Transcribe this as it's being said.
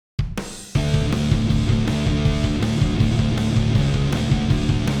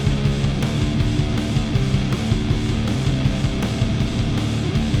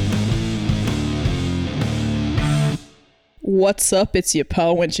What's up? It's your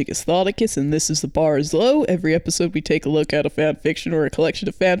pal Wenchicus, and this is The Bar is Low. Every episode we take a look at a fan fiction or a collection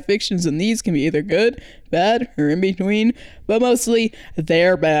of fan fictions, and these can be either good, bad, or in between, but mostly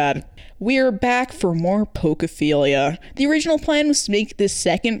they're bad. We're back for more Pokephilia. The original plan was to make this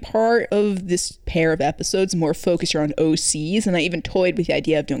second part of this pair of episodes more focused around OCs, and I even toyed with the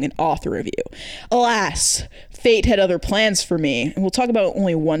idea of doing an author review. Alas, fate had other plans for me, and we'll talk about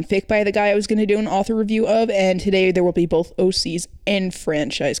only one fic by the guy I was going to do an author review of, and today there will be both OCs and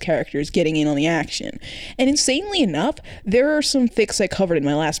franchise characters getting in on the action. And insanely enough, there are some fics I covered in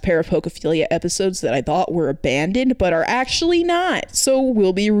my last pair of Pokephilia episodes that I thought were abandoned, but are actually not. So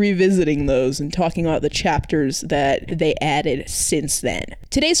we'll be revisiting those and talking about the chapters that they added since then.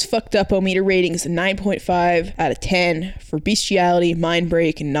 Today's fucked up O-meter rating is a 9.5 out of 10 for bestiality,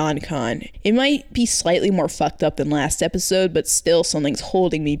 mindbreak, and non-con. It might be slightly more fucked up than last episode, but still something's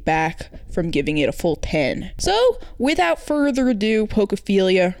holding me back from giving it a full 10. So, without further ado,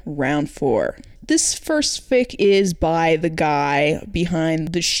 Pokephilia round 4. This first fic is by the guy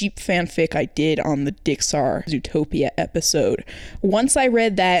behind the sheep fanfic I did on the Dixar Zootopia episode. Once I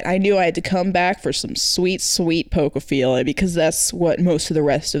read that, I knew I had to come back for some sweet, sweet Pokephilia, because that's what most of the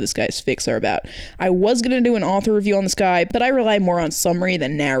rest of this guy's fics are about. I was going to do an author review on this guy, but I rely more on summary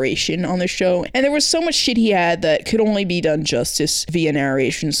than narration on the show, and there was so much shit he had that could only be done justice via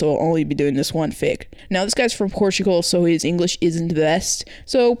narration, so I'll only be doing this one fic. Now, this guy's from Portugal, so his English isn't the best,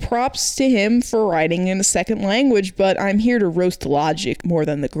 so props to him for writing in a second language, but I'm here to roast logic more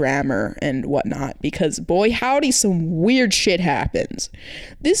than the grammar and whatnot, because boy howdy, some weird shit happens.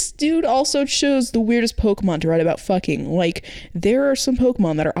 This dude also chose the weirdest Pokemon to write about fucking. Like, there are some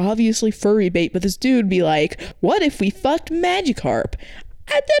Pokemon that are obviously furry bait, but this dude be like, what if we fucked Magikarp?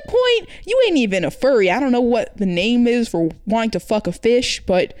 At that point, you ain't even a furry. I don't know what the name is for wanting to fuck a fish,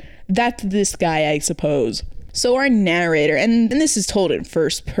 but that's this guy, I suppose. So our narrator, and this is told in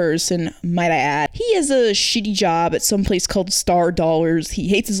first person, might I add, he has a shitty job at some place called Star Dollars. He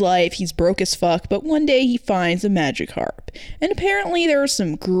hates his life, he's broke as fuck, but one day he finds a Magikarp. And apparently there are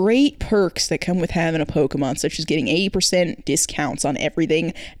some great perks that come with having a Pokemon, such as getting 80% discounts on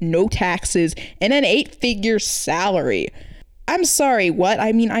everything, no taxes, and an 8-figure salary. I'm sorry, what?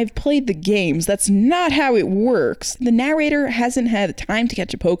 I mean, I've played the games. That's not how it works. The narrator hasn't had time to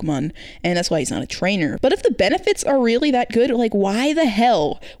catch a Pokemon, and that's why he's not a trainer. But if the benefits are really that good, like, why the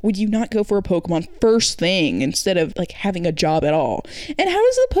hell would you not go for a Pokemon first thing instead of, like, having a job at all? And how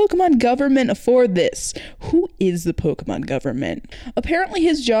does the Pokemon government afford this? Who is the Pokemon government? Apparently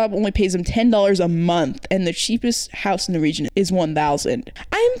his job only pays him $10 a month, and the cheapest house in the region is $1,000.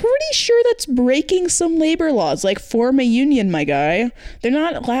 I'm pretty sure that's breaking some labor laws, like form a union, my guy. They're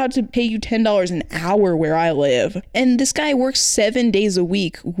not allowed to pay you $10 an hour where I live. And this guy works 7 days a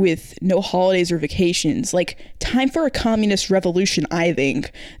week with no holidays or vacations. Like, time for a communist revolution, I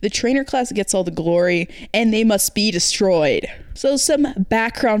think. The trainer class gets all the glory, and they must be destroyed. So some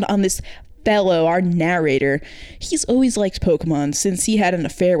background on this fellow, our narrator. He's always liked Pokemon since he had an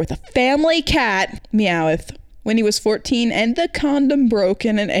affair with a family cat, Meowth, when he was 14, and the condom broke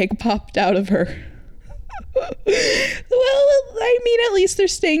and an egg popped out of her. Well, I mean, at least they're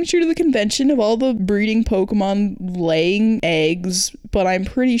staying true to the convention of all the breeding Pokemon laying eggs, but I'm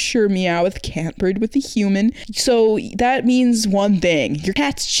pretty sure Meowth can't breed with a human. So that means one thing: your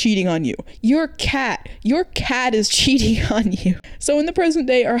cat's cheating on you. Your cat is cheating on you. So in the present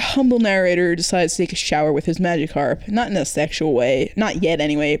day, our humble narrator decides to take a shower with his Magikarp. Not in a sexual way, not yet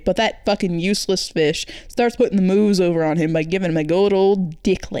anyway, but that fucking useless fish starts putting the moves over on him by giving him a good old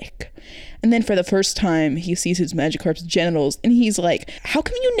dick lick. And then for the first time, he sees his Magikarp's genitals, and he's like, how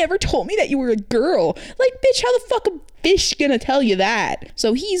come you never told me that you were a girl? Like, bitch, how the fuck a fish gonna tell you that?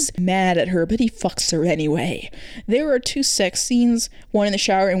 So he's mad at her, but he fucks her anyway. There are 2 sex scenes, one in the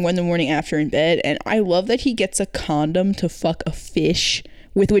shower and one in the morning after in bed, and I love that he gets a condom to fuck a fish,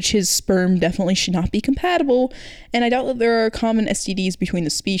 with which his sperm definitely should not be compatible, and I doubt that there are common STDs between the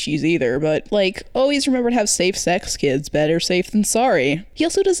species either, but, like, always remember to have safe sex, kids. Better safe than sorry. He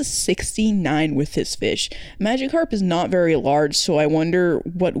also does a 69 with his fish. Magikarp is not very large, so I wonder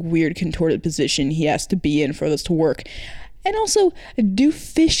what weird contorted position he has to be in for this to work. And also, do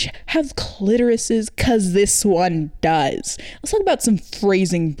fish have clitorises? 'Cause this one does. Let's talk about some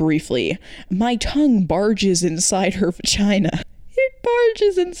phrasing briefly. My tongue barges inside her vagina. It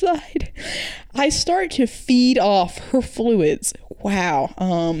barges inside. I start to feed off her fluids. Wow.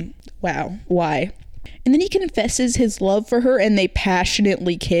 Why? And then he confesses his love for her, and they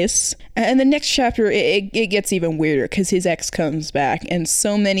passionately kiss. And the next chapter, it gets even weirder, because his ex comes back, and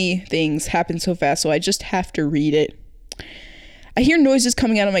so many things happen so fast, so I just have to read it. I hear noises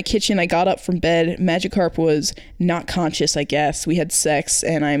coming out of my kitchen. I got up from bed. Magikarp was not conscious, I guess. We had sex,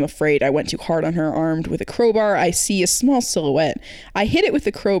 and I'm afraid I went too hard on her, armed with a crowbar. I see a small silhouette. I hit it with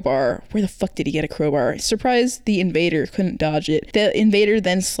the crowbar. Where the fuck did he get a crowbar? Surprised the invader couldn't dodge it. The invader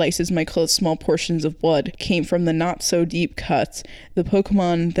then slices my clothes. Small portions of blood came from the not-so-deep cuts. The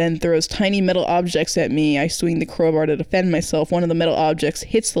Pokemon then throws tiny metal objects at me. I swing the crowbar to defend myself. One of the metal objects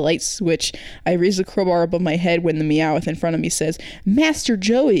hits the light switch. I raise the crowbar above my head when the Meowth in front of me says, "Master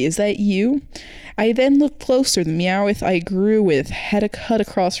Joey, is that you?" I then looked closer. The Meowth I grew with had a cut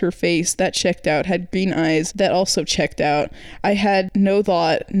across her face. That checked out. Had green eyes. That also checked out. I had no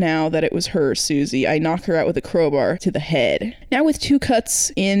thought now that it was her, Susie. I knock her out with a crowbar to the head. Now with 2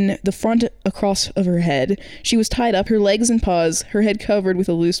 cuts in the front across of her head. She was tied up, her legs and paws, her head covered with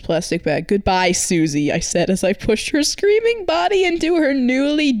a loose plastic bag. "Goodbye, Susie," I said as I pushed her screaming body into her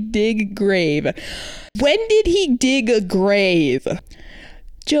newly dig grave. When did he dig a grave?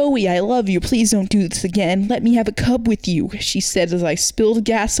 "Joey, I love you. Please don't do this again. Let me have a cub with you," she said as I spilled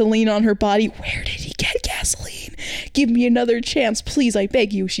gasoline on her body. "Where did he get gasoline? Give me another chance, please, I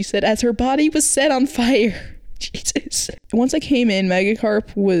beg you," she said as her body was set on fire. Jesus. Once I came in,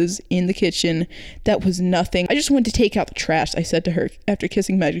 Magikarp was in the kitchen. That was nothing. "I just went to take out the trash," I said to her. After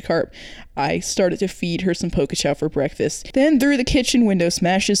kissing Magikarp, I started to feed her some Pokechow for breakfast. Then through the kitchen window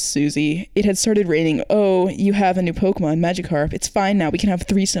smashes Susie. It had started raining. "Oh, you have a new Pokemon, Magikarp. It's fine now. We can have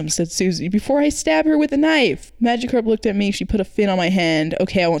threesomes," said Susie, before I stab her with a knife. Magikarp looked at me. She put a fin on my hand.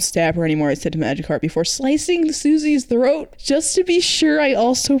 "Okay, I won't stab her anymore," I said to Magikarp before slicing Susie's throat. Just to be sure, I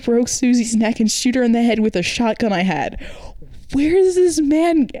also broke Susie's neck and shoot her in the head with a shotgun I had. Where does this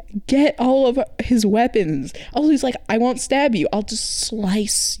man get all of his weapons? Also, he's like, "I won't stab you. I'll just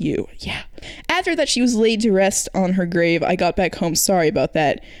slice you." Yeah. After that, she was laid to rest on her grave. I got back home. "Sorry about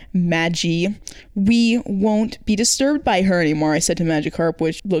that, Magi. We won't be disturbed by her anymore," I said to Magikarp,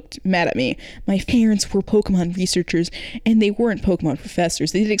 which looked mad at me. My parents were Pokemon researchers, and they weren't Pokemon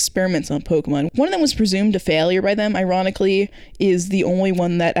professors. They did experiments on Pokemon. One of them was presumed a failure by them, ironically, is the only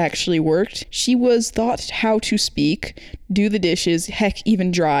one that actually worked. She was taught how to speak, do the dishes, heck,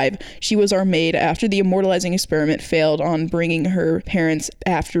 even drive. She was our maid after the immortalizing experiment failed on bringing her parents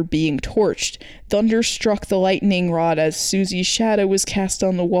after being torched. Thunder struck the lightning rod as Susie's shadow was cast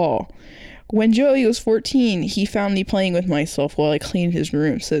on the wall. "When Joey was 14, he found me playing with myself while I cleaned his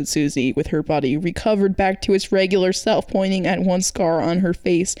room," said Susie, with her body recovered back to its regular self, pointing at one scar on her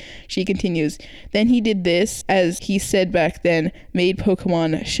face. She continues, "Then he did this, as he said back then, maid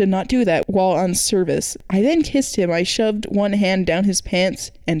Pokemon should not do that while on service. I then kissed him. I shoved one hand down his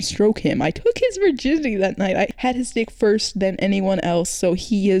pants and stroked him. I took his virginity that night. I had his dick first, then anyone else, so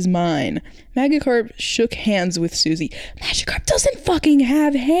he is mine." Magikarp shook hands with Susie. "Magikarp doesn't fucking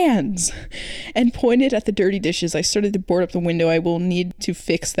have hands!" And pointed at the dirty dishes. I started to board up the window. I will need to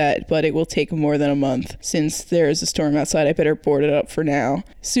fix that, but it will take more than a month. Since there is a storm outside, I better board it up for now.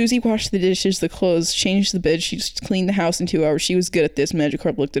 Susie washed the dishes, the clothes, changed the bed. She just cleaned the house in 2 hours. She was good at this.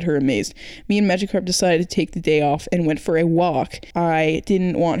 Magikarp looked at her amazed. Me and Magikarp decided to take the day off and went for a walk. I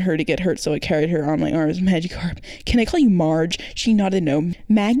didn't want her to get hurt, so I carried her on my arms. "Magikarp, can I call you Marge?" She nodded no.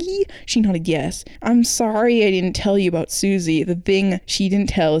 "Maggie?" She nodded yes. "I'm sorry I didn't tell you about Susie. The thing she didn't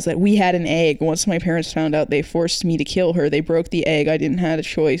tell is that we had an egg. Once my parents found out, they forced me to kill her. They broke the egg. I didn't have a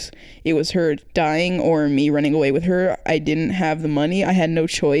choice. It was her dying or me running away with her. I didn't have the money. I had no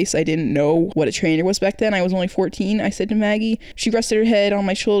choice. I didn't know what a trainer was back then. I was only 14, I said to Maggie. She rested her head on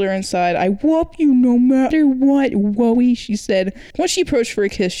my shoulder and sighed. "I whoop you no matter what, Wowie," she said. Once she approached for a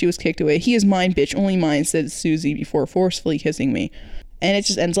kiss, she was kicked away. "He is mine, bitch. Only mine," said Susie before forcefully kissing me. And it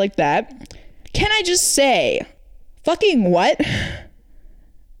just ends like that. Can I just say, fucking what?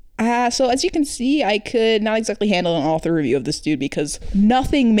 So as you can see, I could not exactly handle an author review of this dude because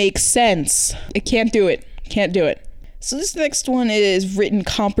nothing makes sense. I can't do it. Can't do it. So this next one is written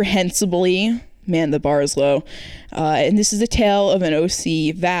comprehensibly. Man, the bar is low. And this is a tale of an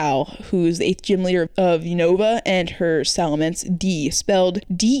OC, Val, who's the 8th gym leader of Unova, and her Salamence, D, spelled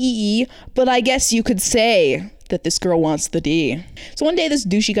D-E-E, but I guess you could say that this girl wants the D. So one day this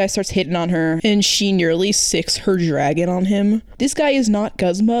douchey guy starts hitting on her, and she nearly sicks her dragon on him. This guy is not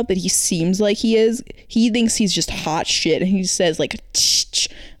Guzma, but he seems like he is. He thinks he's just hot shit, and he says like, tch,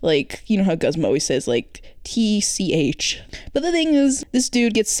 like, you know how Guzma always says like, TCH. But the thing is, this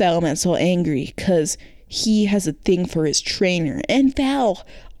dude gets Salamence all angry because he has a thing for his trainer, and Val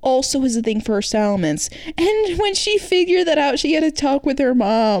also has a thing for her Salamence. And when she figured that out, she had to talk with her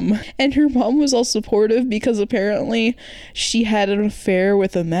mom, and her mom was all supportive because apparently she had an affair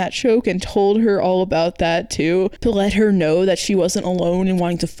with a Machoke and told her all about that too, to let her know that she wasn't alone in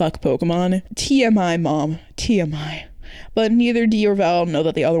wanting to fuck Pokemon. TMI, mom. TMI. but neither Dee or Val know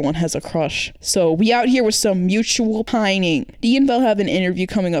that the other one has a crush. So we out here with some mutual pining. Dee and Val have an interview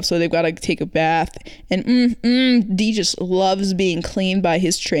coming up, so they've got to take a bath, and Dee just loves being cleaned by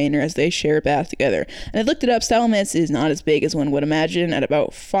his trainer as they share a bath together. And I looked it up. Salamence is not as big as one would imagine, at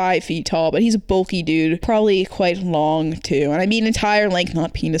about 5 feet tall, but he's a bulky dude, probably quite long too. And I mean entire length,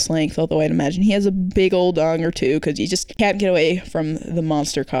 not penis length, although I'd imagine he has a big old dong or two, because you just can't get away from the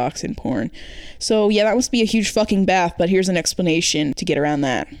monster cocks in porn. So yeah, that must be a huge fucking bath, but here's an explanation to get around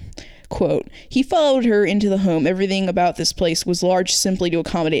that. Quote, he followed her into the home. Everything about this place was large simply to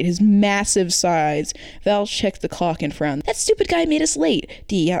accommodate his massive size. Val checked the clock and frowned. That stupid guy made us late.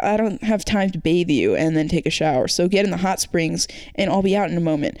 Dee, I don't have time to bathe you and then take a shower, so get in the hot springs and I'll be out in a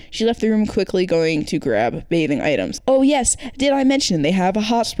moment. She left the room quickly, going to grab bathing items. Oh yes, did I mention they have a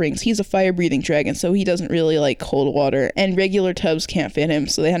hot springs? He's a fire-breathing dragon, so he doesn't really like cold water, and regular tubs can't fit him,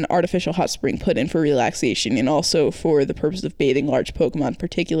 so they had an artificial hot spring put in for relaxation and also for the purpose of bathing large Pokemon,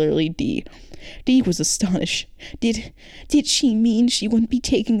 particularly Dee. Dee was astonished. Did she mean she wouldn't be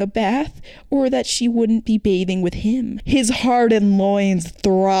taking a bath, or that she wouldn't be bathing with him? His heart and loins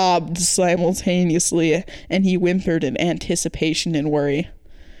throbbed simultaneously, and he whimpered in anticipation and worry.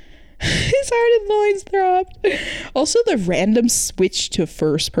 His heart and loins throbbed. Also, the random switch to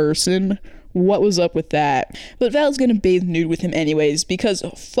first person. What was up with that? But Val's gonna bathe nude with him anyways, because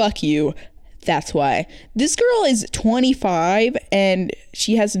fuck you. That's why. This girl is 25 and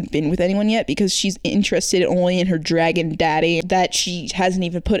she hasn't been with anyone yet because she's interested only in her dragon daddy that she hasn't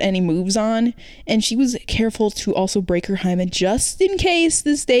even put any moves on. And she was careful to also break her hymen just in case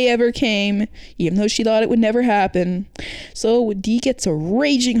this day ever came, even though she thought it would never happen. So Dee gets a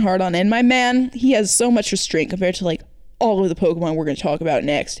raging hard on, and my man, he has so much restraint compared to like all of the Pokemon we're going to talk about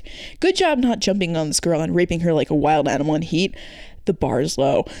next. Good job not jumping on this girl and raping her like a wild animal in heat. The bar is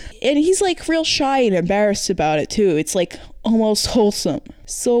low. And he's like real shy and embarrassed about it too. It's like almost wholesome.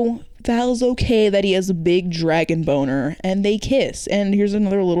 So Val's okay that he has a big dragon boner, and they kiss. And here's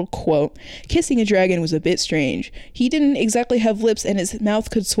another little quote. Kissing a dragon was a bit strange. He didn't exactly have lips and his mouth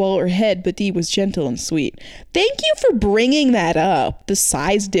could swallow her head, but Dee was gentle and sweet. Thank you for bringing that up. The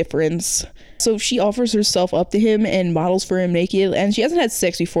size difference. So she offers herself up to him and models for him naked, and she hasn't had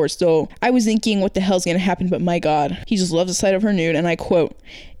sex before, so I was thinking what the hell's gonna happen, but my god, he just loves the sight of her nude, and I quote,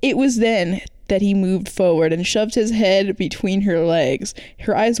 it was then that he moved forward and shoved his head between her legs.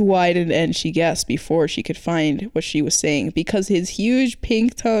 Her eyes widened and she gasped before she could find what she was saying, because his huge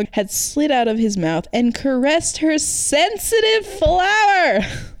pink tongue had slid out of his mouth and caressed her sensitive flower.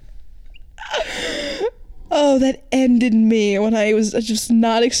 Oh, that ended me when I was just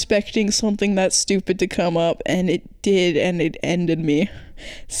not expecting something that stupid to come up, and it did, and it ended me.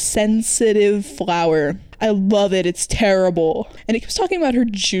 Sensitive flower. I love it. It's terrible. And it keeps talking about her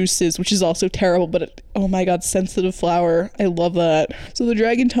juices, which is also terrible, but oh my god, sensitive flower. I love that. So the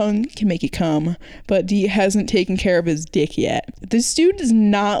dragon tongue can make it come, but Dee hasn't taken care of his dick yet. This dude does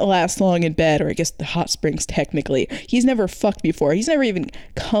not last long in bed, or I guess the hot springs technically. He's never fucked before. He's never even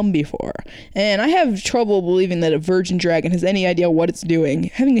come before. And I have trouble believing that a virgin dragon has any idea what it's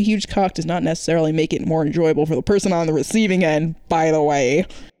doing. Having a huge cock does not necessarily make it more enjoyable for the person on the receiving end, by the way.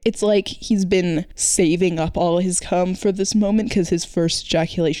 It's like he's been saving up all his cum for this moment because his first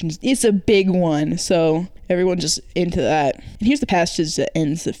ejaculation is a big one. So everyone just into that. And here's the passage that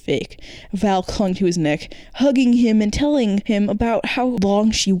ends the fic. Val clung to his neck, hugging him and telling him about how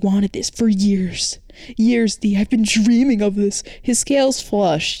long she wanted this for years. Years, Dee, I've been dreaming of this. His scales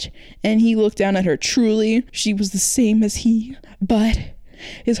flushed, and he looked down at her. Truly, she was the same as he, but...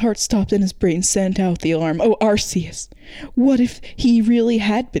 His heart stopped and his brain sent out the alarm. Oh, Arceus. What if he really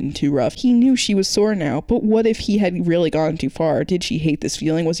had been too rough? He knew she was sore now, but what if he had really gone too far? Did she hate this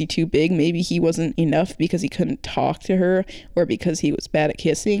feeling? Was he too big? Maybe he wasn't enough because he couldn't talk to her, or because he was bad at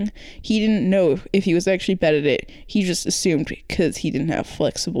kissing. He didn't know if he was actually bad at it. He just assumed because he didn't have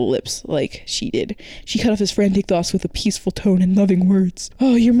flexible lips like she did. She cut off his frantic thoughts with a peaceful tone and loving words.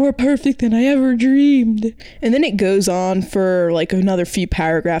 Oh, you're more perfect than I ever dreamed. And then it goes on for like another few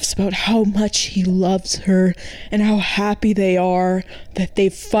paragraphs about how much he loves her and how happy they are that they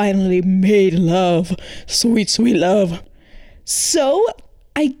finally made love. Sweet, sweet love. So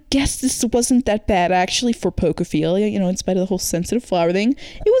I guess this wasn't that bad actually for Pokephilia, you know, in spite of the whole sensitive flower thing.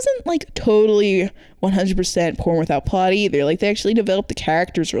 It wasn't like totally 100% porn without plot either. Like, they actually developed the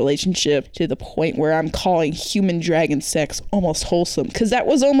characters' relationship to the point where I'm calling human dragon sex almost wholesome, because that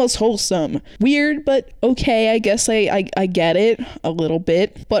was almost wholesome. Weird, but okay, I guess I get it a little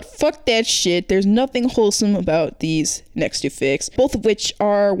bit. But fuck that shit. There's nothing wholesome about these next two fics, both of which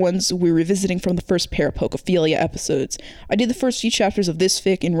are ones we're revisiting from the first pair of Pokephilia episodes. I did the first few chapters of this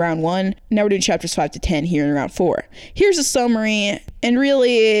fic in round 1. Now we're doing chapters 5 to 10 here in round 4. Here's a summary, and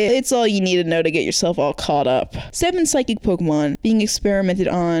really, it's all you need to know to get yourself all caught up. 7 psychic Pokemon being experimented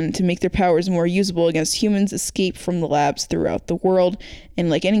on to make their powers more usable against humans escape from the labs throughout the world, and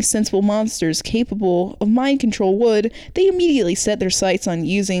like any sensible monsters capable of mind control would, they immediately set their sights on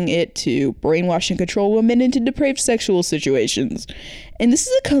using it to brainwash and control women into depraved sexual situations. And this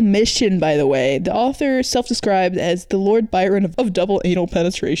is a commission, by the way. The author, self-described as the Lord Byron of double anal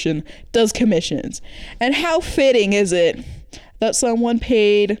penetration, does commissions. And how fitting is it that someone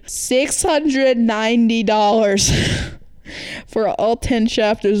paid $690 for all 10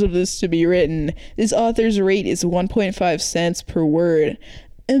 chapters of this to be written? This author's rate is 1.5 cents per word.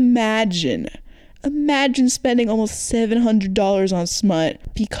 Imagine spending almost $700 on smut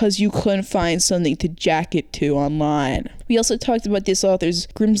because you couldn't find something to jack it to online. We also talked about this author's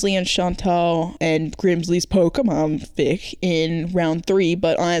Grimsley and Chantal and Grimsley's Pokemon fic in round 3,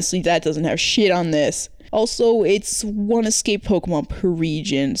 but honestly that doesn't have shit on this. Also, it's one escape Pokemon per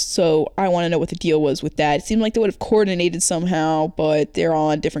region, so I want to know what the deal was with that. It seemed like they would have coordinated somehow, but they're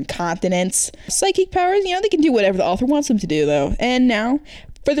all on different continents. Psychic powers, they can do whatever the author wants them to do, though. And now,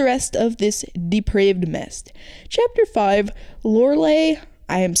 for the rest of this depraved mess. Chapter 5, Lorelei,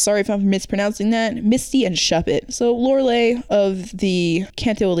 I am sorry if I'm mispronouncing that, Misty and Shuppet. So Lorelei of the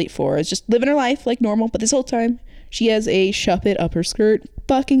Kanto Elite Four is just living her life like normal, but this whole time, she has a Shuppet up her skirt,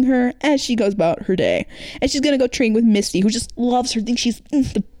 bucking her as she goes about her day. And she's gonna go train with Misty, who just loves her, thinks she's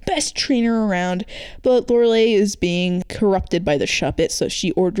the best trainer around. But Lorelei is being corrupted by the Shuppet, so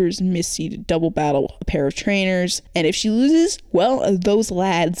she orders Misty to double battle a pair of trainers. And if she loses, well, those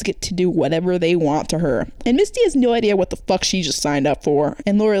lads get to do whatever they want to her. And Misty has no idea what the fuck she just signed up for.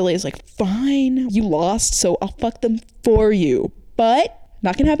 And Lorelei is like, fine, you lost, so I'll fuck them for you. But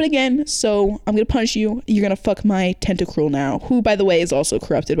not gonna happen again, so I'm gonna punish you. You're gonna fuck my Tentacruel now, who, by the way, is also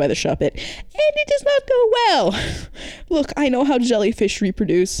corrupted by the Shuppet. And it does not go well. Look, I know how jellyfish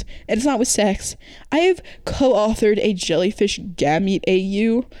reproduce, and it's not with sex. I have co-authored a jellyfish gamete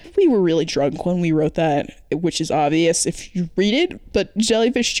AU. We were really drunk when we wrote that, which is obvious if you read it, but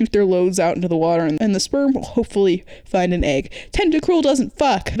jellyfish shoot their loads out into the water, and the sperm will hopefully find an egg. Tentacruel doesn't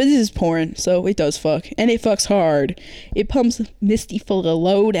fuck, but this is porn, so it does fuck, and it fucks hard. It pumps Misty full of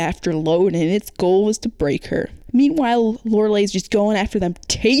load after load, and its goal was to break her. Meanwhile, Lorelei's just going after them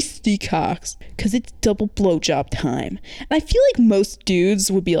tasty cocks, cause it's double blowjob time. And I feel like most dudes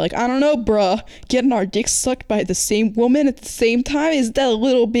would be like, I don't know, bruh, getting our dicks sucked by the same woman at the same time, is that a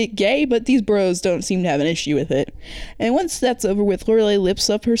little bit gay? But these bros don't seem to have an issue with it. And once that's over with, Lorelei lifts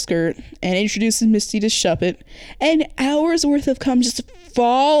up her skirt and introduces Misty to Shuppet, and hours worth of cum just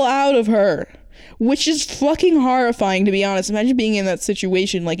fall out of her. Which is fucking horrifying, to be honest. Imagine being in that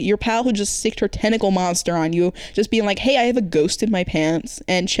situation, like your pal who just sicked her tentacle monster on you, just being like, hey, I have a ghost in my pants,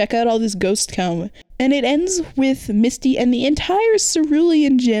 and check out all this ghost cum. And it ends with Misty and the entire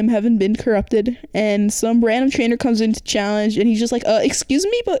Cerulean gym having been corrupted, and some random trainer comes in to challenge, and he's just like, excuse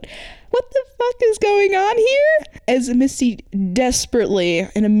me, but what the fuck is going on here? As Misty desperately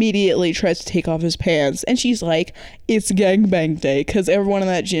and immediately tries to take off his pants, and she's like, it's gangbang day, because everyone in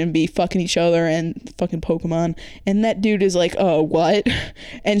that gym be fucking each other and fucking Pokemon, and that dude is like, what?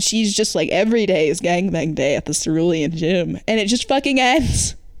 And she's just like, every day is gangbang day at the Cerulean gym, and it just fucking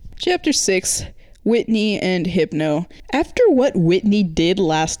ends. Chapter 6, Whitney and Hypno. After what Whitney did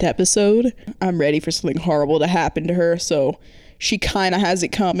last episode, I'm ready for something horrible to happen to her, so she kind of has it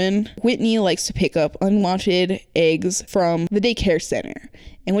coming. Whitney likes to pick up unwanted eggs from the daycare center.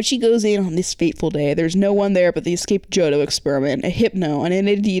 And when she goes in on this fateful day, there's no one there but the escaped Johto experiment, a Hypno, and it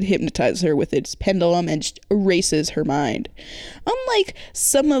indeed hypnotizes her with its pendulum and just erases her mind. Unlike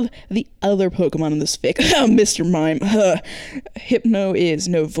some of the other Pokemon in this fic, Mr. Mime, Hypno is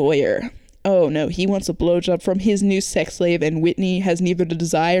no voyeur. Oh no, he wants a blowjob from his new sex slave, and Whitney has neither the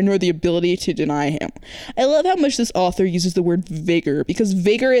desire nor the ability to deny him. I love how much this author uses the word vigor, because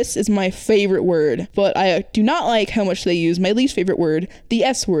vigorous is my favorite word, but I do not like how much they use my least favorite word, the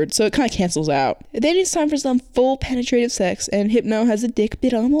S word, so it kind of cancels out. Then it's time for some full penetrative sex, and Hypno has a dick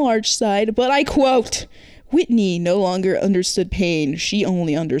bit on the large side, but I quote, Whitney no longer understood pain, she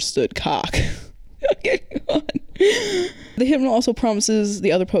only understood cock. Okay, go on. The Hypno also promises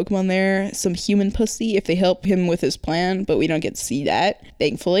the other Pokemon there some human pussy if they help him with his plan, but we don't get to see that,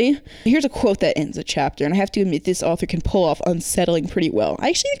 thankfully. Here's a quote that ends a chapter, and I have to admit this author can pull off unsettling pretty well. I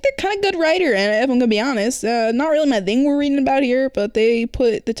actually think they're kind of good writer, and if I'm gonna be honest, not really my thing we're reading about here, but they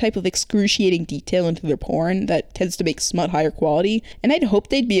put the type of excruciating detail into their porn that tends to make smut higher quality, and I'd hope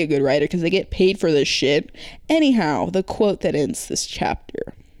they'd be a good writer because they get paid for this shit. Anyhow, the quote that ends this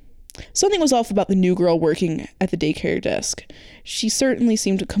chapter. Something was off about the new girl working at the daycare desk. She certainly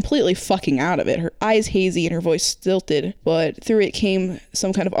seemed completely fucking out of it, her eyes hazy and her voice stilted, but through it came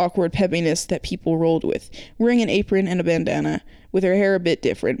some kind of awkward peppiness that people rolled with. Wearing an apron and a bandana, with her hair a bit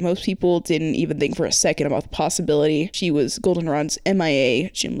different, most people didn't even think for a second about the possibility she was Goldenrod's MIA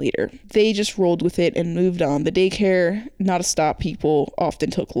gym leader. They just rolled with it and moved on. The daycare, not a stop people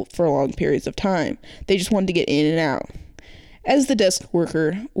often took for long periods of time. They just wanted to get in and out. As the desk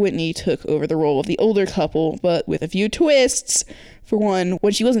worker, Whitney took over the role of the older couple, but with a few twists. For one,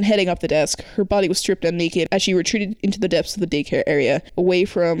 when she wasn't heading up the desk, her body was stripped down naked as she retreated into the depths of the daycare area, away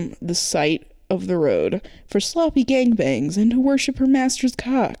from the sight of the road, for sloppy gangbangs and to worship her master's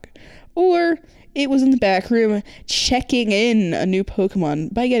cock. Or it was in the back room checking in a new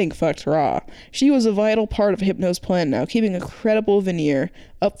Pokemon by getting fucked raw. She was a vital part of Hypno's plan now, keeping a credible veneer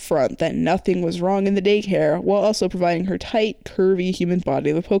up front that nothing was wrong in the daycare, while also providing her tight, curvy human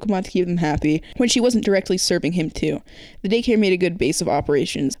body of a Pokemon to keep them happy when she wasn't directly serving him too. The daycare made a good base of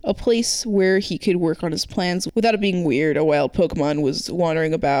operations, a place where he could work on his plans without it being weird. A wild Pokemon was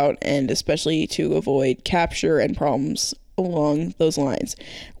wandering about, and especially to avoid capture and problems along those lines.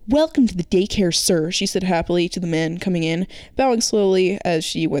 "Welcome to the daycare, sir," she said happily to the man coming in, bowing slowly as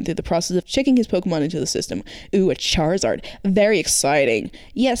she went through the process of checking his Pokemon into the system. "Ooh, a Charizard. Very exciting.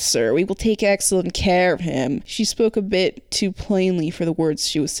 Yes, sir, we will take excellent care of him." She spoke a bit too plainly for the words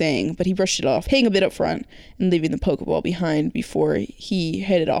she was saying, but he brushed it off, paying a bit up front and leaving the Pokeball behind before he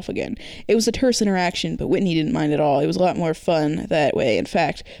headed off again. It was a terse interaction, but Whitney didn't mind at all. It was a lot more fun that way, in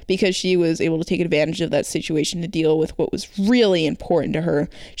fact, because she was able to take advantage of that situation to deal with what was really important to her.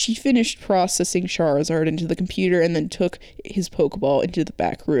 She finished processing Charizard into the computer and then took his Pokeball into the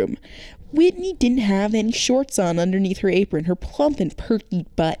back room. Whitney didn't have any shorts on underneath her apron, her plump and perky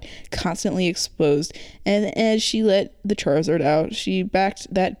butt constantly exposed, and as she let the Charizard out, she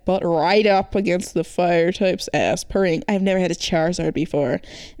backed that butt right up against the fire-type's ass, purring, "I've never had a Charizard before,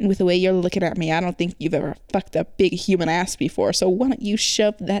 and with the way you're looking at me, I don't think you've ever fucked a big human ass before, so why don't you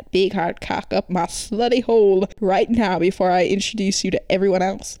shove that big hard cock up my slutty hole right now before I introduce you to everyone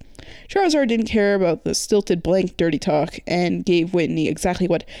else?" Charizard didn't care about the stilted blank dirty talk and gave Whitney exactly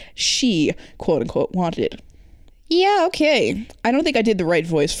what she, quote-unquote, wanted. Yeah, okay. I don't think I did the right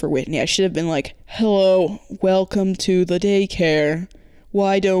voice for Whitney. I should have been like, "Hello, welcome to the daycare.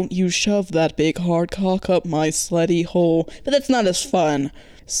 Why don't you shove that big hard cock up my slutty hole?" But that's not as fun.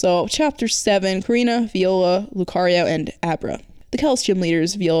 So, Chapter 7, Karina, Viola, Lucario, and Abra. The Kalos gym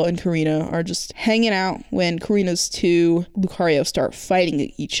leaders, Viola and Karina, are just hanging out when Karina's two Lucario start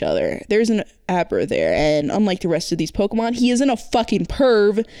fighting each other. There's an Abra there, and unlike the rest of these Pokemon, he isn't a fucking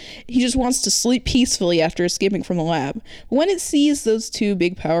perv. He just wants to sleep peacefully after escaping from the lab. When it sees those two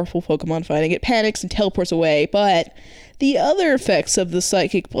big, powerful Pokemon fighting, it panics and teleports away, but the other effects of the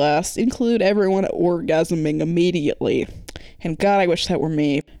Psychic Blast include everyone orgasming immediately. And God, I wish that were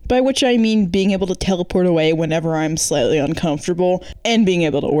me. By which I mean being able to teleport away whenever I'm slightly uncomfortable, and being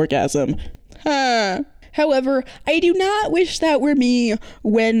able to orgasm. However, I do not wish that were me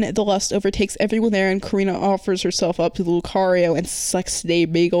when the lust overtakes everyone there and Karina offers herself up to the Lucario and sucks their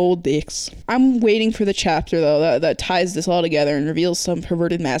big old dicks. I'm waiting for the chapter, though, that ties this all together and reveals some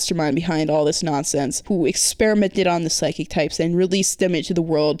perverted mastermind behind all this nonsense, who experimented on the psychic types and released them into the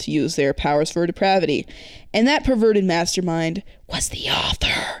world to use their powers for depravity. And that perverted mastermind was the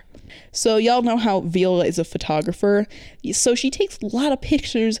author. So y'all know how Viola is a photographer, so she takes a lot of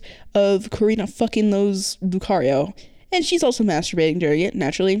pictures of Karina fucking those Lucario, and she's also masturbating during it,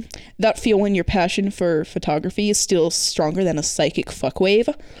 naturally. That feeling your passion for photography is still stronger than a psychic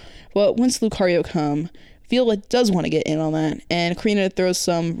fuckwave. But once Lucario come, Viola does want to get in on that, and Karina throws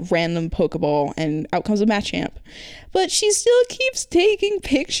some random Pokeball, and out comes a Machamp. But she still keeps taking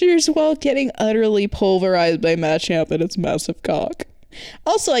pictures while getting utterly pulverized by Machamp and its massive cock.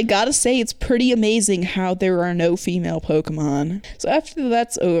 Also, I gotta say, it's pretty amazing how there are no female Pokemon. So after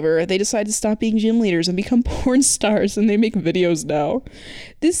that's over, they decide to stop being gym leaders and become porn stars, and they make videos now.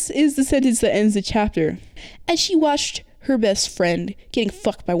 This is the sentence that ends the chapter. As she watched her best friend getting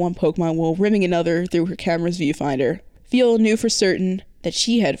fucked by one Pokemon while rimming another through her camera's viewfinder, Viola knew for certain that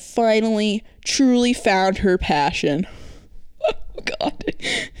she had finally, truly found her passion. Oh god.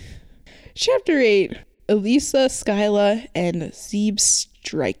 Chapter 8. Elisa, Skyla, and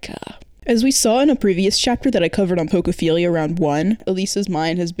Zebstrika. As we saw in a previous chapter that I covered on Pokephilia round 1, Elisa's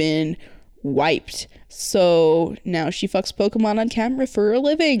mind has been wiped. So now she fucks Pokemon on camera for a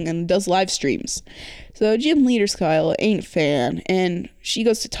living and does live streams. So gym leader Skyla ain't a fan, and she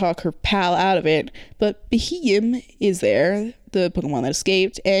goes to talk her pal out of it, but Behem is there, the Pokemon that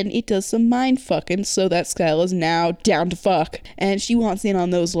escaped, and it does some mind fucking so that Skyla's now down to fuck, and she wants in on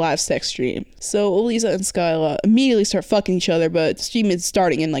those live sex streams. So Elisa and Skyla immediately start fucking each other, but the stream is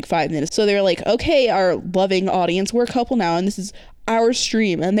starting in like 5 minutes. So they're like, okay, our loving audience, we're a couple now, and this is our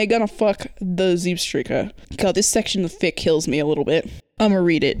stream, and they're gonna fuck the Zebstrika. God, this section of fic kills me a little bit. I'ma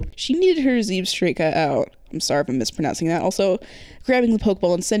read it. She needed her Zebstrika out. I'm sorry if I'm mispronouncing that. Also, grabbing the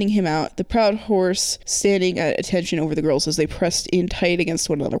Pokeball and sending him out, the proud horse standing at attention over the girls as they pressed in tight against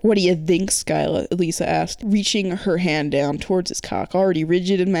one another. What do you think, Skyla? Elisa asked, reaching her hand down towards his cock, already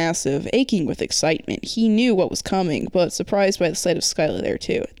rigid and massive, aching with excitement. He knew what was coming, but surprised by the sight of Skyla there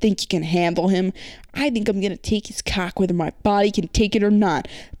too. Think you can handle him? I think I'm gonna take his cock whether my body can take it or not.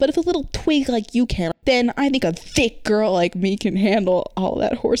 But if a little twig like you can, then I think a thick girl like me can handle all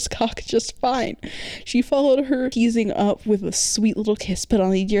that horse cock just fine. She followed her teasing up with a sweet little kiss, but I'll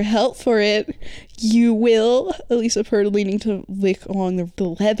need your help for it. You will? Elisa purred, leaning to lick along the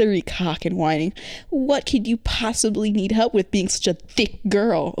leathery cock and whining. What could you possibly need help with being such a thick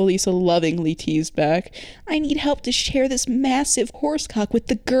girl? Elisa lovingly teased back. I need help to share this massive horse cock with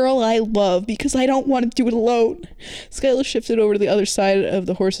the girl I love because I don't want to do it alone. Skyla shifted over to the other side of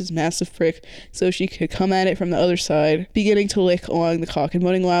the horse's massive prick so she could come at it from the other side, beginning to lick along the cock and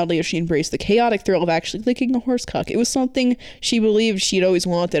moaning loudly as she embraced the chaotic thrill of actually licking a horse cock. It was something she believed she'd always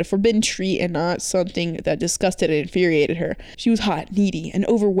wanted, a forbidden treat and not something that disgusted and infuriated her. She was hot, needy, an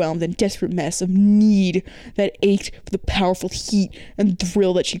overwhelmed and desperate mess of need that ached for the powerful heat and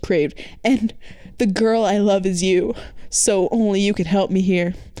thrill that she craved. And the girl I love is you, so only you can help me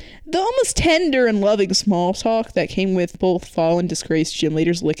here. The almost tender and loving small talk that came with both fallen disgraced gym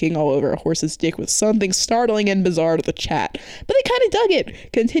leaders licking all over a horse's dick was something startling and bizarre to the chat, but they kind of dug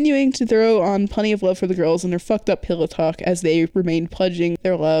it, continuing to throw on plenty of love for the girls and their fucked up pillow talk as they remained pledging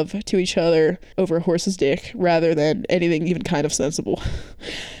their love to each other over a horse's dick rather than anything even kind of sensible.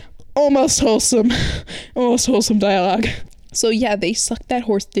 Almost wholesome dialogue. So yeah, they sucked that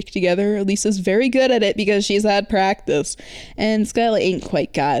horse dick together. Lisa's very good at it because she's had practice. And Skyla ain't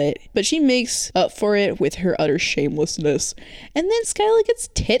quite got it. But she makes up for it with her utter shamelessness. And then Skyla gets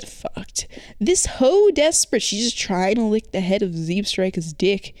tit fucked. This hoe desperate, she's just trying to lick the head of Zebstrika's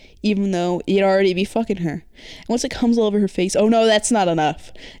dick, even though it'd already be fucking her. And once it comes all over her face, oh no, that's not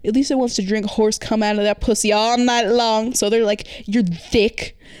enough. Elisa wants to drink horse cum out of that pussy all night long. So they're like, you're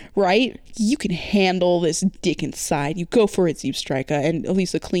thick, right? You can handle this dick inside. You go for it, Zebstrika. And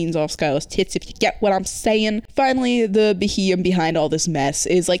Elisa cleans off Skyla's tits, if you get what I'm saying. Finally, the behemoth behind all this mess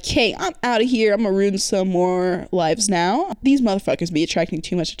is like, hey, I'm out of here. I'm gonna ruin some more lives now. These motherfuckers be attracting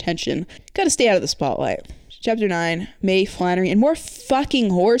too much attention. Gotta stay out of the spotlight. Chapter 9, May, Flannery, and more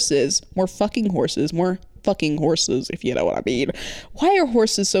fucking horses. More fucking horses, if you know what I mean. Why are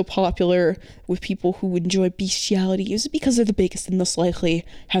horses so popular with people who enjoy bestiality? Is it because they're the biggest and most likely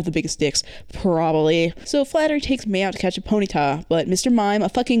have the biggest dicks? Probably. So Flattery takes May out to catch a ponyta, but Mr. Mime, a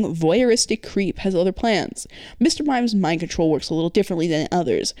fucking voyeuristic creep, has other plans. Mr. Mime's mind control works a little differently than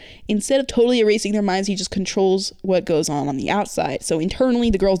others. Instead of totally erasing their minds, he just controls what goes on the outside. So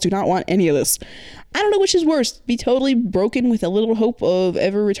internally, the girls do not want any of this. I don't know which is worse, be totally broken with a little hope of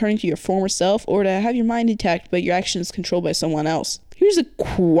ever returning to your former self, or to have your mind intact but your actions controlled by someone else. Here's a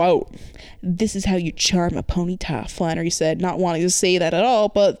quote. This is how you charm a ponyta, Flannery said, not wanting to say that at all,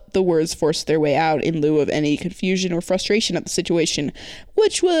 but the words forced their way out in lieu of any confusion or frustration at the situation,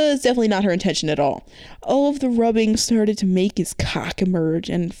 which was definitely not her intention at all. All of the rubbing started to make his cock emerge,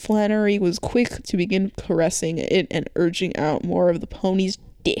 and Flannery was quick to begin caressing it and urging out more of the pony's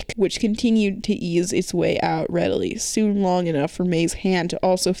dick, which continued to ease its way out readily, soon long enough for May's hand to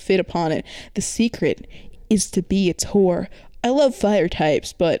also fit upon it. The secret is to be its whore. I love fire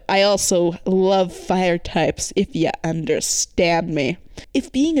types, but I also love fire types, if you understand me.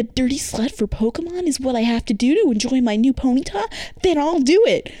 If being a dirty slut for Pokemon is what I have to do to enjoy my new ponyta, then I'll do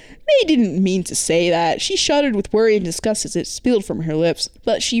it. May didn't mean to say that. She shuddered with worry and disgust as it spilled from her lips,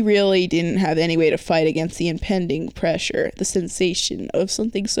 but she really didn't have any way to fight against the impending pressure, the sensation of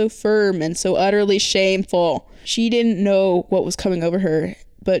something so firm and so utterly shameful. She didn't know what was coming over her,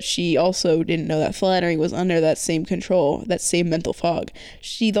 but she also didn't know that Flannery was under that same control, that same mental fog.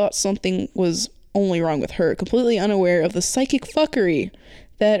 She thought something was only wrong with her, completely unaware of the psychic fuckery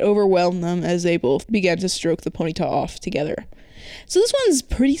that overwhelmed them as they both began to stroke the ponyta off together. So this one's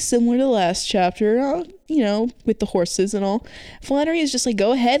pretty similar to the last chapter. you know, with the horses and all. Flannery is just like,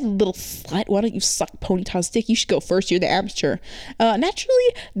 go ahead, little slut. Why don't you suck Ponyta's dick? You should go first. You're the amateur.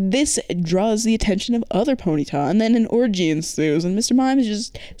 Naturally, this draws the attention of other Ponyta, and then an orgy ensues, and Mr. Mime is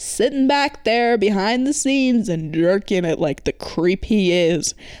just sitting back there behind the scenes and jerking it like the creep he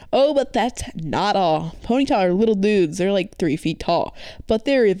is. Oh, but that's not all. Ponyta are little dudes. They're like 3 feet tall. But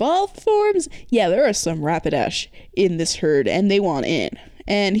their evolved forms, yeah, there are some Rapidash in this herd, and they want in.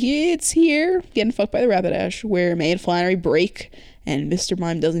 And it's here, getting fucked by the Rapidash, where May and Flannery break, and Mr.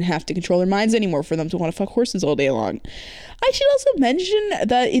 Mime doesn't have to control their minds anymore for them to want to fuck horses all day long. I should also mention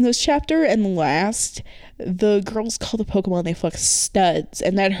that in this chapter and last, the girls call the Pokemon they fuck studs,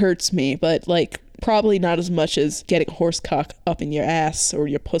 and that hurts me, but like, probably not as much as getting a horse cock up in your ass or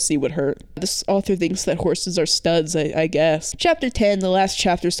your pussy would hurt. This author thinks that horses are studs, I guess. Chapter 10, the last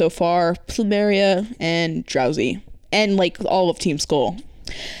chapter so far, Plumeria and Drowsy, and like all of Team Skull.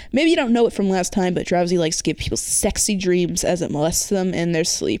 Maybe you don't know it from last time, but Drowsy likes to give people sexy dreams as it molests them in their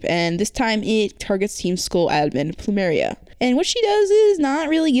sleep, and this time it targets Team Skull admin Plumeria. And what she does is not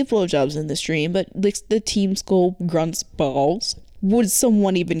really give blowjobs in this dream, but licks the Team Skull grunt's balls. Would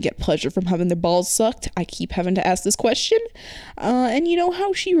someone even get pleasure from having their balls sucked? I keep having to ask this question. And you know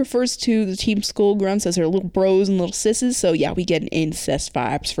how she refers to the Team Skull grunts as her little bros and little sisses? So yeah, we get an incest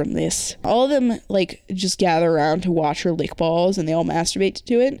vibes from this. All of them, like, just gather around to watch her lick balls, and they all masturbate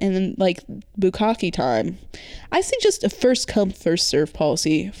to it. And then, like, bukkake time. I suggest a first come, first serve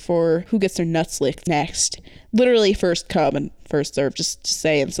policy for who gets their nuts licked next. Literally first come and first serve, just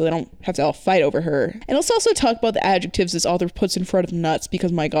saying, so they don't have to all fight over her. And let's also talk about the adjectives this author puts in front of nuts,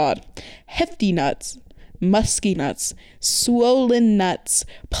 because my god. Hefty nuts, musky nuts, swollen nuts,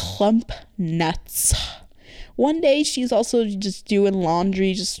 plump nuts. One day she's also just doing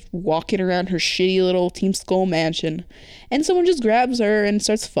laundry, just walking around her shitty little Team Skull mansion, and someone just grabs her and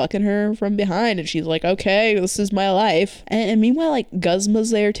starts fucking her from behind, and she's like, okay, this is my life. And meanwhile, like,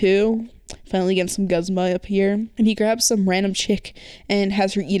 Guzma's there too. Finally getting some Guzma up here, and he grabs some random chick and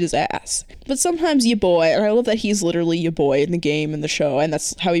has her eat his ass. But sometimes ya boy, and I love that he's literally ya boy in the game and the show, and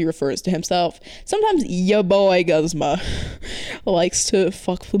that's how he refers to himself. Sometimes ya boy Guzma likes to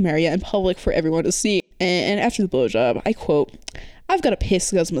fuck Plumeria in public for everyone to see. And after the blowjob, I quote, "I've got a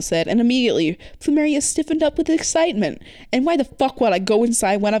piss," Guzma said, and immediately Plumeria stiffened up with excitement. "And why the fuck would I go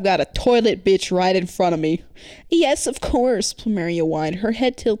inside when I've got a toilet bitch right in front of me?" "Yes, of course," Plumeria whined, her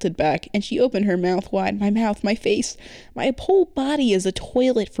head tilted back, and she opened her mouth wide. "My mouth, my face, my whole body is a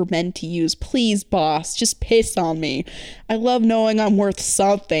toilet for men to use. Please, boss, just piss on me. I love knowing I'm worth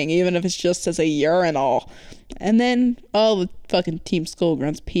something, even if it's just as a urinal." And then all the fucking Team Skull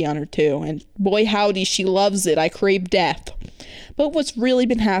grunts pee on her too, and boy howdy, she loves it. I crave death. But what's really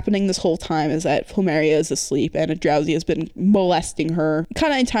been happening this whole time is that Plumeria is asleep, and Drowsy has been molesting her,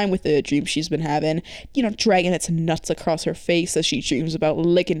 kind of in time with the dream she's been having, you know, dragging its nuts across her face as she dreams about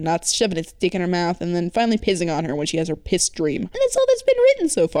licking nuts, shoving its dick in her mouth, and then finally pissing on her when she has her piss dream. And that's all that's been written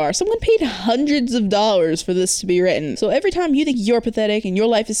so far. Someone paid hundreds of dollars for this to be written. So every time you think you're pathetic and your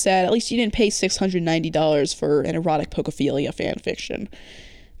life is sad, at least you didn't pay $690 for an erotic Pokephilia fanfiction.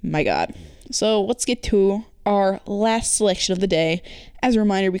 My god. So let's get to our last selection of the day. As a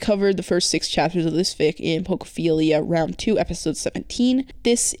reminder, we covered the first 6 chapters of this fic in Pokephilia Round 2, Episode 17.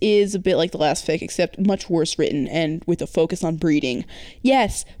 This is a bit like the last fic, except much worse written and with a focus on breeding.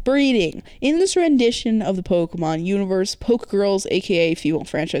 Yes, breeding! In this rendition of the Pokemon universe, Poke Girls, aka female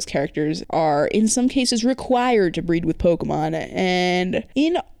franchise characters, are in some cases required to breed with Pokemon, and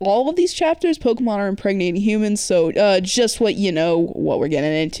in all of these chapters, Pokemon are impregnating humans, so just what you know what we're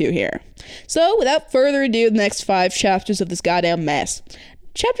getting into here. So, without further ado, the next 5 chapters of this goddamn mess.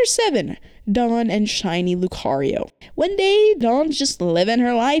 Chapter 7, Dawn and Shiny Lucario. One day, Dawn's just living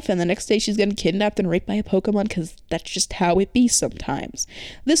her life, and the next day she's getting kidnapped and raped by a Pokemon, because that's just how it be sometimes.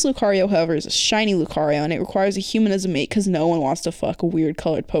 This Lucario, however, is a shiny Lucario, and it requires a human as a mate, because no one wants to fuck a weird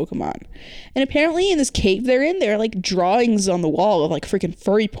colored Pokemon. And apparently in this cave they're in, there are like drawings on the wall of like freaking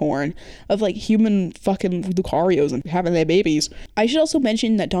furry porn, of like human fucking Lucarios and having their babies. I should also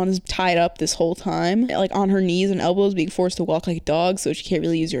mention that Dawn is tied up this whole time, like on her knees and elbows, being forced to walk like a dog, so she can't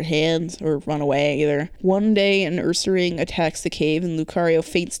really use her hands or run away either. One day an Ursaring attacks the cave and Lucario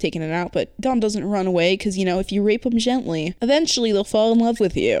faints, taking it out, but Dawn doesn't run away, because you know, if you rape them gently, eventually they'll fall in love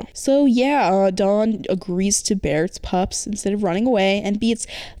with you. So yeah, Dawn agrees to bear its pups instead of running away and be its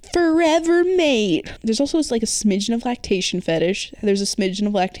forever mate. There's also like a smidgen of lactation fetish. There's a smidgen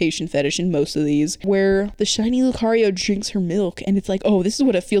of lactation fetish in most of these, where the shiny Lucario drinks her milk, and it's like, oh, this is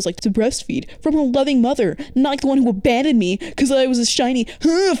what it feels like to breastfeed from a loving mother, not like the one who abandoned me because I was a shiny,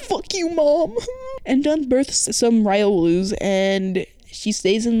 fuck you, mom. And Dawn births some Riolus, and She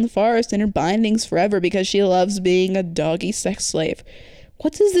stays in the forest in her bindings forever because she loves being a doggy sex slave.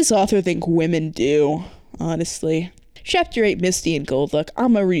 What does this author think women do, honestly? Chapter 8, Misty and Golduck.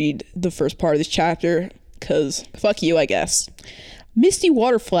 I'm gonna read the first part of this chapter, cause fuck you, I guess. Misty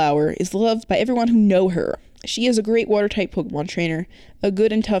Waterflower is loved by everyone who know her. She is a great water-type Pokemon trainer, a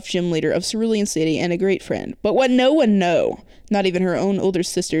good and tough gym leader of Cerulean City, and a great friend. But what no one know, not even her own older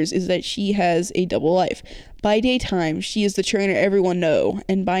sisters, is that she has a double life. By daytime, she is the trainer everyone know,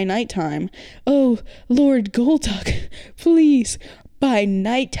 and by nighttime, oh, Lord Golduck, please. By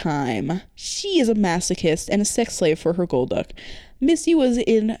nighttime, she is a masochist and a sex slave for her Golduck. Misty was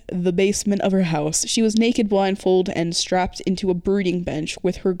in the basement of her house. She was naked, blindfolded, and strapped into a brooding bench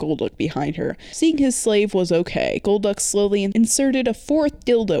with her Golduck behind her. Seeing his slave was okay. Golduck slowly inserted a fourth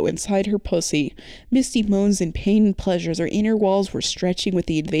dildo inside her pussy. Misty moans in pain and pleasure as her inner walls were stretching with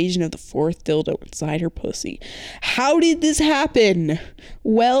the invasion of the fourth dildo inside her pussy. How did this happen?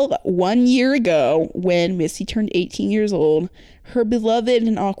 Well, 1 year ago, when Misty turned 18 years old, her beloved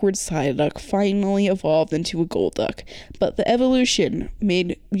and awkward Psyduck finally evolved into a Golduck, but the evolution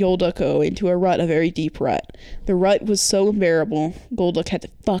made Golduck go into a rut, a very deep rut. The rut was so unbearable, Golduck had to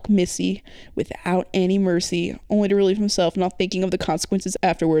fuck Misty without any mercy, only to relieve himself, not thinking of the consequences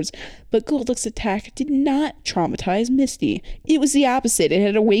afterwards. But Golduck's attack did not traumatize Misty. It was the opposite. It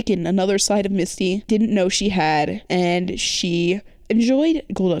had awakened another side of Misty, didn't know she had, and she enjoyed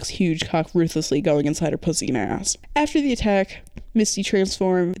Golduck's huge cock ruthlessly going inside her pussy and ass. After the attack, Misty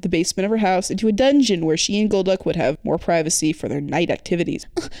transformed the basement of her house into a dungeon where she and Golduck would have more privacy for their night activities.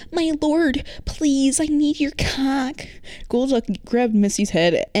 My lord, please, I need your cock. Golduck grabbed Misty's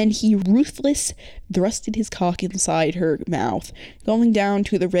head and he ruthless thrusted his cock inside her mouth, going down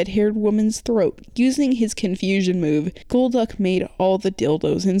to the red-haired woman's throat. Using his confusion move, Golduck made all the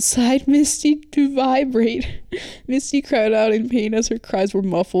dildos inside Misty to vibrate. Misty cried out in pain as her cries were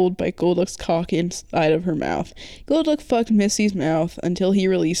muffled by Golduck's cock inside of her mouth. Golduck fucked Misty's mouth until he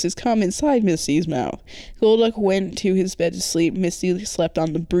released his cum inside Misty's mouth. Golduck went to his bed to sleep. Misty slept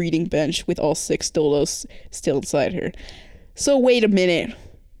on the breeding bench with all 6 dildos still inside her. So wait a minute.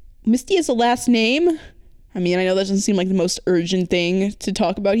 Misty has a last name? I mean, I know that doesn't seem like the most urgent thing to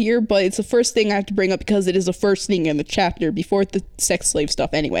talk about here, but it's the first thing I have to bring up because it is the first thing in the chapter before the sex slave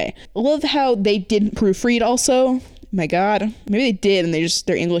stuff anyway. I love how they didn't proofread also. My god. Maybe they did and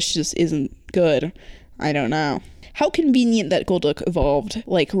their English just isn't good. I don't know. How convenient that Golduck evolved,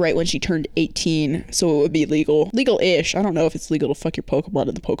 like, right when she turned 18, so it would be legal. Legal-ish. I don't know if it's legal to fuck your Pokemon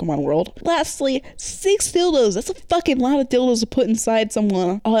in the Pokemon world. Lastly, 6 dildos. That's a fucking lot of dildos to put inside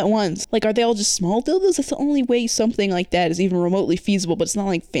someone all at once. Like, are they all just small dildos? That's the only way something like that is even remotely feasible, but it's not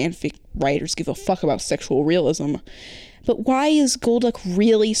like fanfic writers give a fuck about sexual realism. But why is Golduck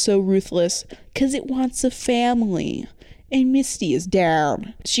really so ruthless? 'Cause it wants a family. And Misty is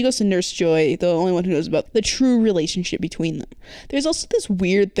down. She goes to Nurse Joy, the only one who knows about the true relationship between them. There's also this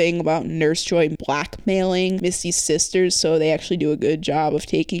weird thing about Nurse Joy blackmailing Misty's sisters, so they actually do a good job of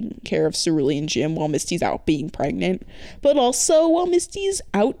taking care of Cerulean Jim while Misty's out being pregnant. But also, while Misty's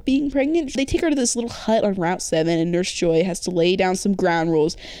out being pregnant, they take her to this little hut on Route 7, and Nurse Joy has to lay down some ground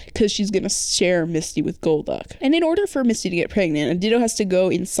rules because she's gonna share Misty with Golduck. And in order for Misty to get pregnant, a ditto has to go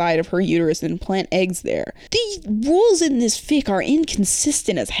inside of her uterus and plant eggs there. The rules in this fic are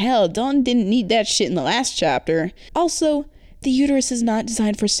inconsistent as hell. Dawn didn't need that shit in the last chapter. Also, the uterus is not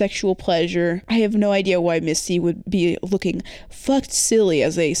designed for sexual pleasure. I have no idea why Misty would be looking fucked silly,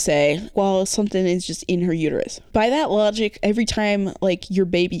 as they say, while something is just in her uterus. By that logic, every time, like, your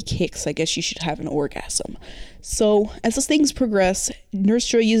baby kicks, I guess you should have an orgasm. So, as those things progress, Nurse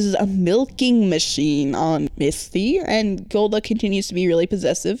Joy uses a milking machine on Misty, and Golduck continues to be really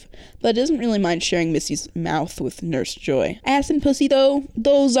possessive, but doesn't really mind sharing Misty's mouth with Nurse Joy. Ass and pussy, though,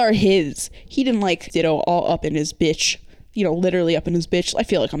 those are his. He didn't like ditto all up in his bitch. You know, literally up in his bitch. I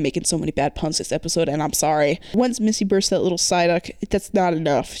feel like I'm making so many bad puns this episode, and I'm sorry. Once Misty bursts that little Psyduck, that's not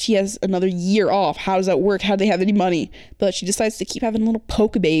enough. She has another year off. How does that work? How do they have any money? But she decides to keep having little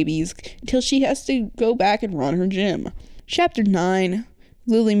poke babies until she has to go back and run her gym. Chapter 9,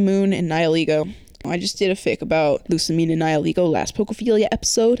 Lily Moon and Nihilego. I just did a fic about Lucamine and Nihilego last Pokephilia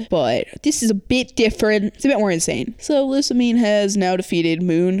episode, but this is a bit different. It's a bit more insane. So Lucamine has now defeated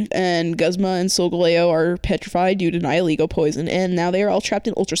Moon, and Guzma and Solgaleo are petrified due to Nihilego poison, and now they are all trapped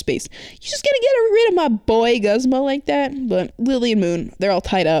in ultra space. You just gotta get rid of my boy Guzma like that? But Lily and Moon, they're all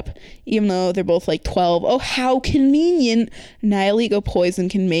tied up, even though they're both like 12. Oh, how convenient! Nihilego poison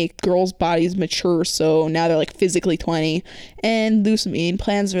can make girls' bodies mature, so now they're like physically 20, and Lucamine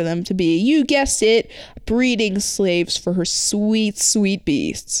plans for them to be, you guessed it, breeding slaves for her sweet, sweet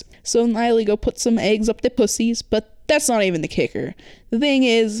beasts. So Nihilego puts some eggs up their pussies, but that's not even the kicker. The thing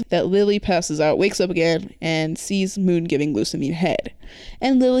is that Lily passes out, wakes up again, and sees Moon giving Lusamine head.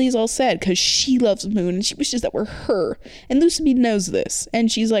 And Lily's all sad because she loves Moon and she wishes that were her. And Lusamine knows this. And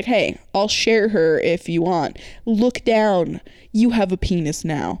she's like, hey, I'll share her if you want. Look down. You have a penis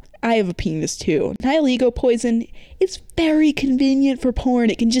now. I have a penis too. Nihilego poison is very convenient for porn.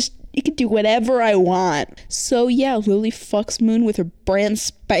 It can do whatever I want. So yeah, Lily fucks Moon with her brand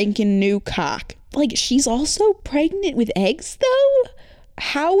spanking new cock. Like, she's also pregnant with eggs though?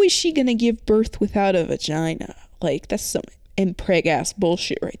 How is she gonna give birth without a vagina? Like, that's some impreg ass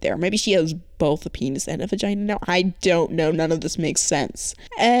bullshit right there. Maybe she has both a penis and a vagina now. I don't know. None of this makes sense.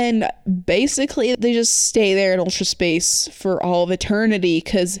 And basically, they just stay there in ultra space for all of eternity,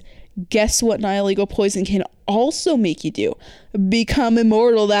 because guess what Nihilego poison can also make you do? Become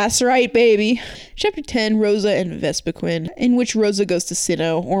immortal. That's right, baby. Chapter 10, Rosa and Vespiquen, in which Rosa goes to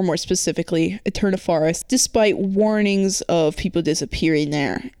Sinnoh, or more specifically, Eterna Forest, despite warnings of people disappearing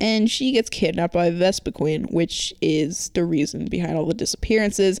there. And she gets kidnapped by Vespiquen, which is the reason behind all the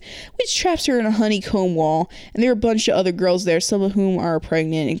disappearances, which traps her in a honeycomb wall. And there are a bunch of other girls there, some of whom are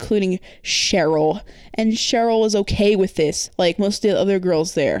pregnant, including Cheryl. And Cheryl was okay with this, like most of the other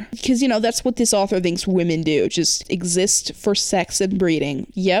girls there. Because, you know, that's what this author thinks women do. Just exist for sex and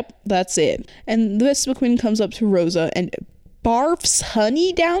breeding. Yep, that's it. And Vespiquen comes up to Rosa and barfs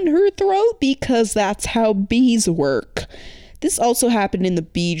honey down her throat because that's how bees work. This also happened in the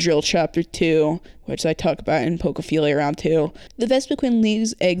bee drill chapter 2, which I talk about in Pokephilia round 2. The Vespiquen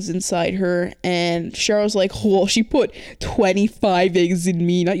leaves eggs inside her, and Cheryl's like, oh, she put 25 eggs in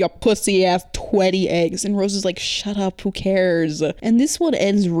me, not your pussy ass 20 eggs. And Rosa's like, shut up, who cares? And this one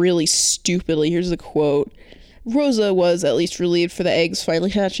ends really stupidly. Here's the quote. Rosa was at least relieved for the eggs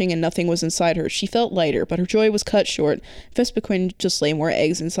finally hatching and nothing was inside her. She felt lighter, but her joy was cut short. Vespiquen just lay more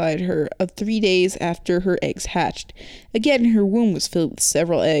eggs inside her 3 days after her eggs hatched. Again, her womb was filled with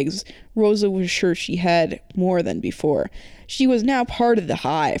several eggs. Rosa was sure she had more than before. She was now part of the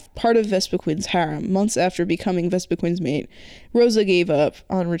hive, part of Vespiquen's harem. Months after becoming Vespiquen's mate, Rosa gave up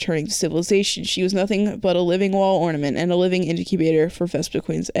on returning to civilization. She was nothing but a living wall ornament and a living incubator for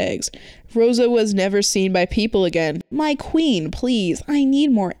Vespiquen's eggs. Rosa was never seen by people again. My queen, please, I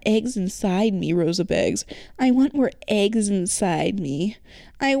need more eggs inside me, Rosa begs. I want more eggs inside me.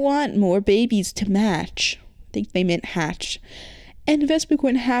 I want more babies to match. I think they meant hatch. And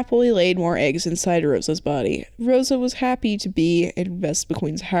Vespiquen happily laid more eggs inside Rosa's body. Rosa was happy to be in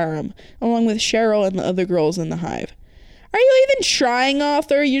Vespiquen's harem, along with Cheryl and the other girls in the hive. Are you even trying,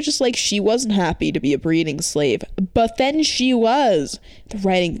 author? You're just like, she wasn't happy to be a breeding slave. But then she was. The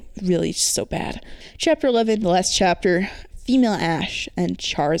writing really is so bad. Chapter 11, the last chapter, Female Ash and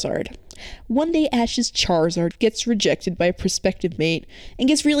Charizard. One day Ash's Charizard gets rejected by a prospective mate and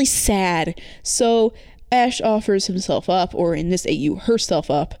gets really sad. So Ash offers himself up, or in this AU,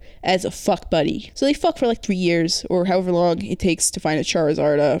 herself up, as a fuck buddy. So they fuck for like 3 years, or however long it takes to find a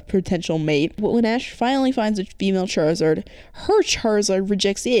Charizard, a potential mate. But when Ash finally finds a female Charizard, her Charizard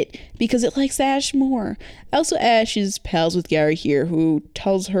rejects it, because it likes Ash more. Also, Ash is pals with Gary here, who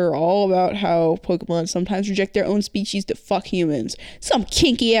tells her all about how Pokemon sometimes reject their own species to fuck humans. Some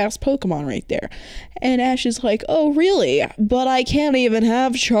kinky-ass Pokemon right there. And Ash is like, oh really? But I can't even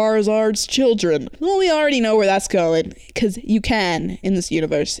have Charizard's children. Well, we already know where that's going, because you can in this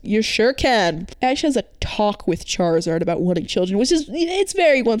universe. You sure can. Ash has a talk with Charizard about wanting children, which is, it's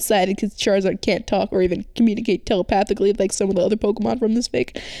very one-sided, because Charizard can't talk or even communicate telepathically like some of the other Pokemon from this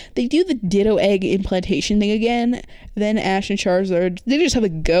fic. They do the Ditto Egg implantation thing again. Then Ash and Charizard, they just have a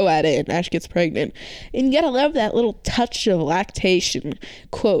go at it, and Ash gets pregnant. And you gotta love that little touch of lactation.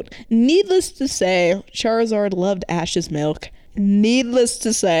 Quote, needless to say, Charizard loved Ash's milk. Needless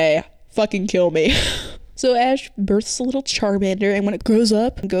to say, fucking kill me. So Ash births a little Charmander, and when it grows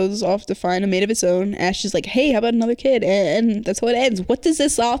up and goes off to find a mate of its own, Ash is like, hey, how about another kid? And that's how it ends. What does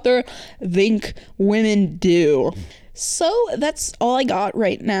this author think women do? So that's all I got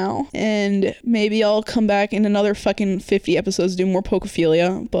right now, and maybe I'll come back in another fucking 50 episodes do more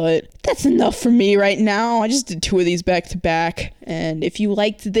Pokephilia, but that's enough for me right now. I just did 2 of these back to back, and if you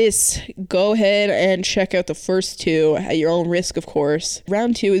liked this, go ahead and check out the first 2 at your own risk, of course.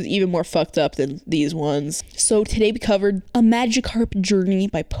 Round 2 is even more fucked up than these ones. So today we covered A Magikarp Journey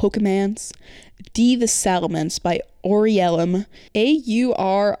by Pokemans, D the Salamence by Arielum, Aurielum,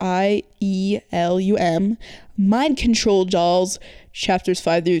 Mind Control Dolls, chapters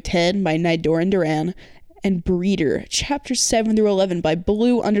 5 through 10 by Nidoran Duran, and Breeder, Chapter 7 through 11 by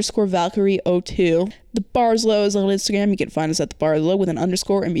blue_Valkyrie02. The Bar is Low is on Instagram. You can find us at the Bar is Low with an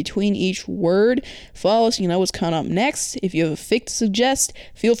underscore in between each word. Follow us, you know what's coming up next. If you have a fic to suggest,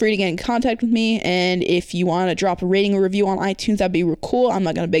 feel free to get in contact with me. And if you want to drop a rating or review on iTunes, that'd be real cool. I'm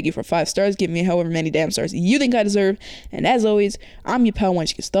not going to beg you for 5 stars. Give me however many damn stars you think I deserve. And as always, I'm your pal,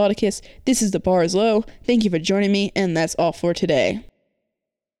 Wenchikis. This is the Bar is Low. Thank you for joining me, and that's all for today.